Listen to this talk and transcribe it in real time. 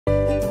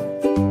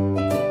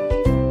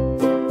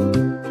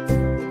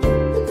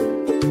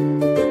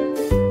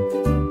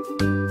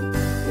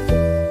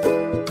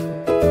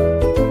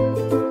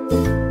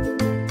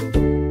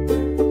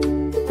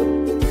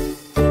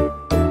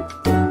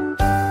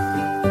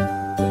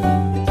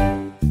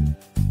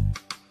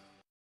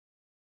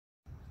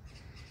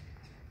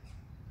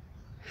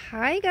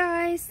Hi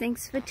guys,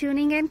 thanks for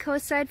tuning in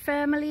Coastside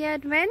Family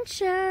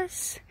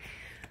Adventures.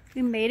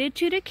 We made it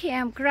to the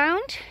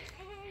campground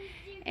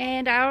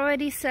and I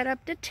already set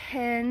up the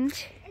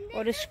tent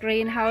or the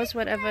screen house,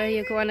 whatever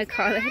you want to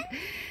call it.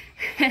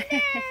 And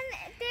then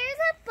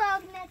there's a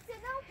bug next to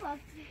the bug.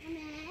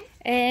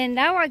 And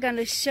now we're going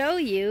to show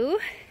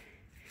you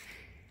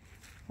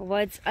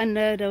what's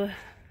under the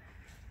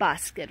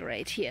basket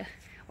right here,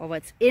 or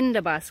what's in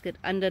the basket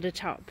under the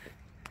top.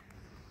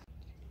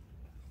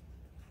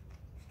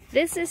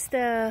 This is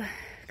the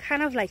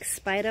kind of like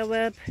spider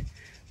web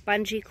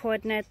bungee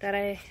cord net that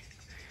I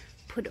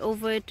put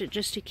over it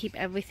just to keep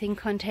everything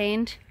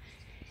contained.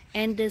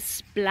 And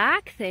this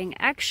black thing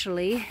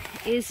actually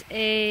is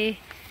a,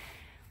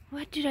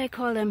 what did I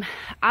call them?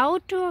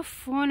 Outdoor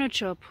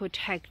furniture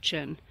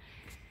protection.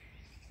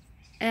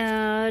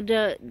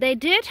 They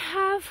did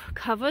have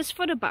covers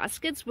for the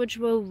baskets, which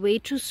were way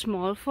too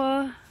small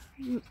for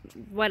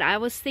what I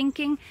was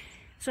thinking.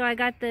 So I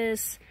got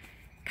this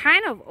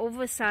kind of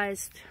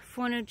oversized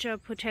furniture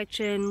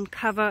protection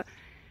cover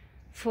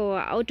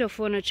for outdoor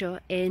furniture,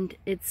 and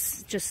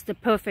it's just the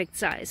perfect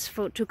size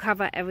to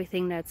cover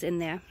everything that's in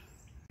there.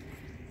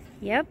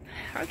 Yep.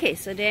 Okay,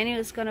 so Daniel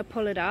is gonna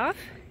pull it off.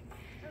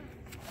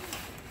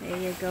 There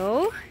you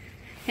go.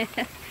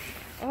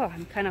 Oh,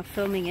 I'm kind of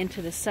filming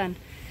into the sun,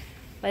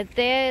 but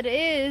there it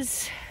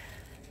is.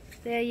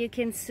 There you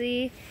can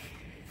see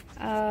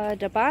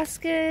the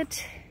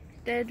basket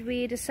that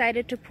we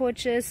decided to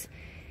purchase.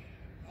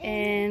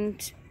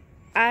 And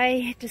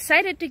I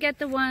decided to get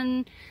the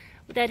one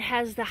that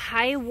has the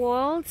high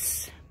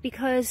walls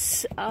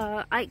because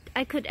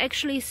I could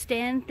actually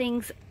stand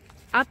things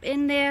up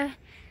in there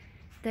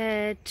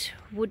that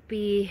would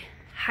be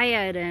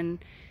higher than,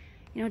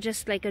 you know,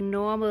 just like a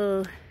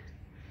normal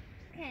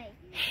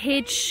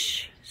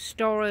Hitch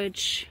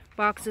storage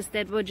boxes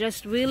that were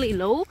just really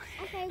low,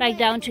 like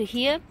down to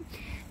here.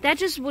 That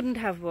just wouldn't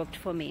have worked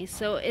for me.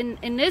 So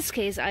in this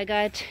case I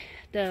got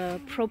the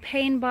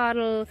propane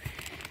bottle,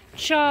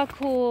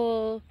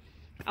 charcoal,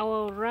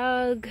 our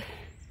rug,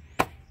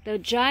 the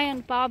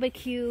giant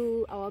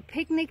barbecue, our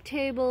picnic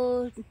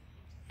table,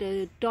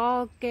 the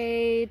dog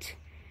gate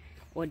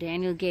or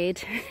Daniel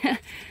gate,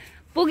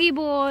 boogie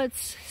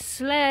boards,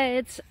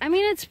 sleds. I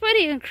mean, it's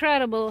pretty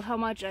incredible how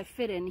much I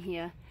fit in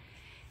here.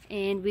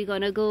 And we're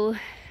gonna go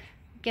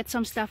get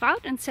some stuff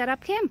out and set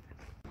up camp.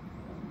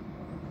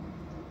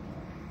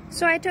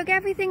 So I took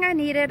everything I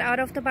needed out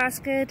of the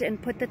basket and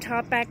put the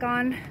top back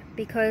on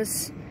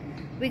because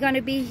we're going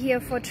to be here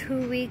for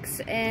 2 weeks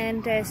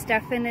and there's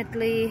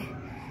definitely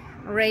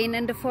rain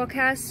in the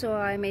forecast, so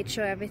I made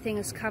sure everything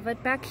is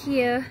covered back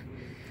here.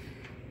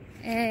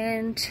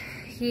 And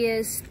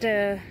here's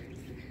the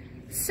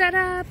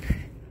setup.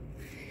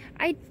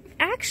 I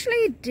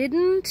actually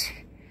didn't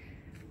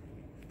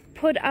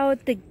put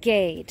out the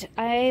gate.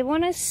 I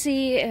want to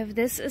see if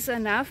this is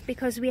enough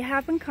because we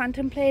have been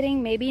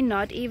contemplating maybe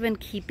not even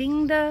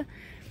keeping the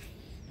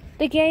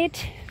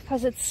gate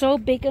because it's so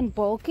big and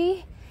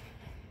bulky.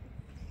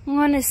 I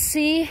want to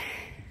see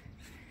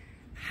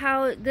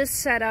how this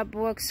setup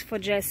works for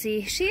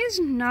Jessie. She is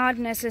not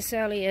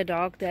necessarily a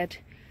dog that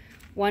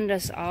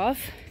wanders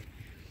off.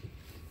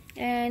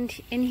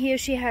 And in here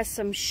she has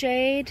some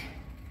shade.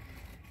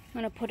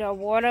 I'm going to put our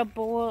water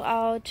bowl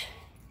out.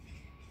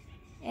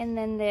 And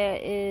then there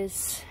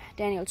is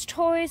Daniel's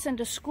toys and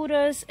the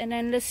scooters. And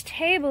then this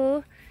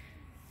table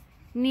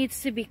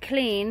needs to be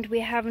cleaned.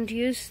 We haven't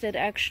used it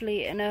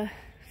actually in a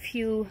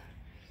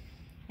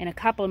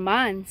couple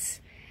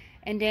months.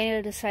 And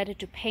Daniel decided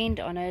to paint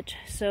on it.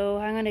 So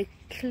I'm going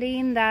to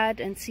clean that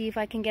and see if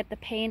I can get the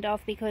paint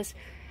off because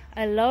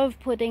I love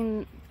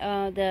putting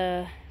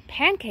the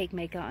pancake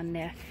maker on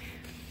there.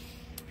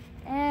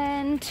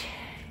 And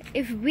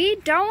if we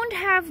don't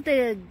have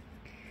the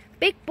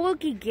big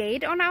bulky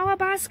gate on our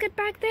basket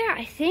back there,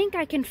 I think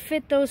I can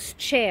fit those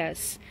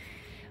chairs.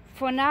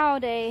 For now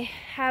they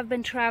have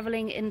been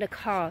traveling in the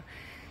car.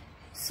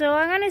 So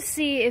I'm going to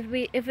see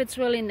if it's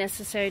really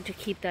necessary to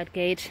keep that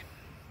gate,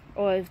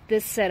 or if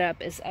this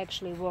setup is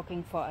actually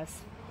working for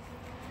us.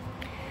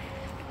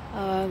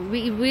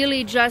 We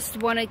really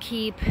just want to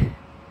keep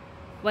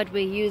what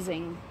we're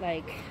using,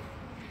 like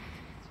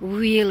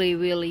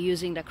really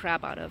using the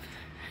crap out of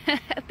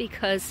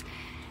because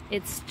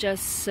it's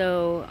just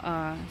so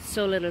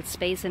little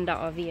space in the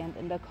RV and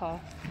in the car,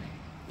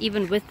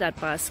 even with that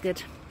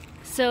basket.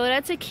 So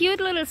that's a cute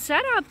little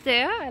setup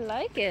there. I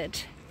like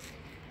it.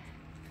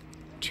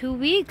 2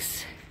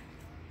 weeks.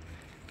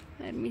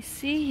 Let me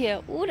see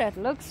here. Oh, that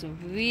looks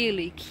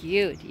really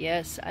cute.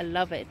 Yes, I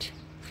love it.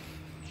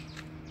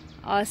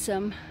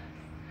 Awesome.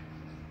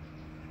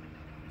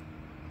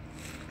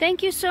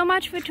 Thank you so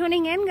much for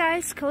tuning in,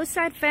 guys.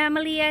 Coastside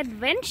Family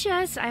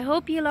Adventures. I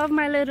hope you love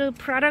my little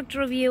product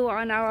review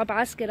on our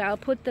basket. I'll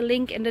put the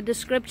link in the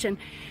description.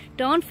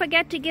 Don't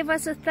forget to give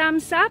us a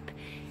thumbs up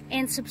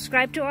and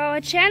subscribe to our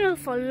channel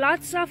for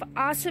lots of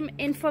awesome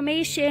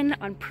information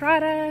on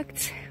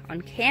products,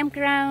 on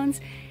campgrounds,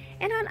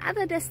 and on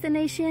other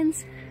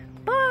destinations.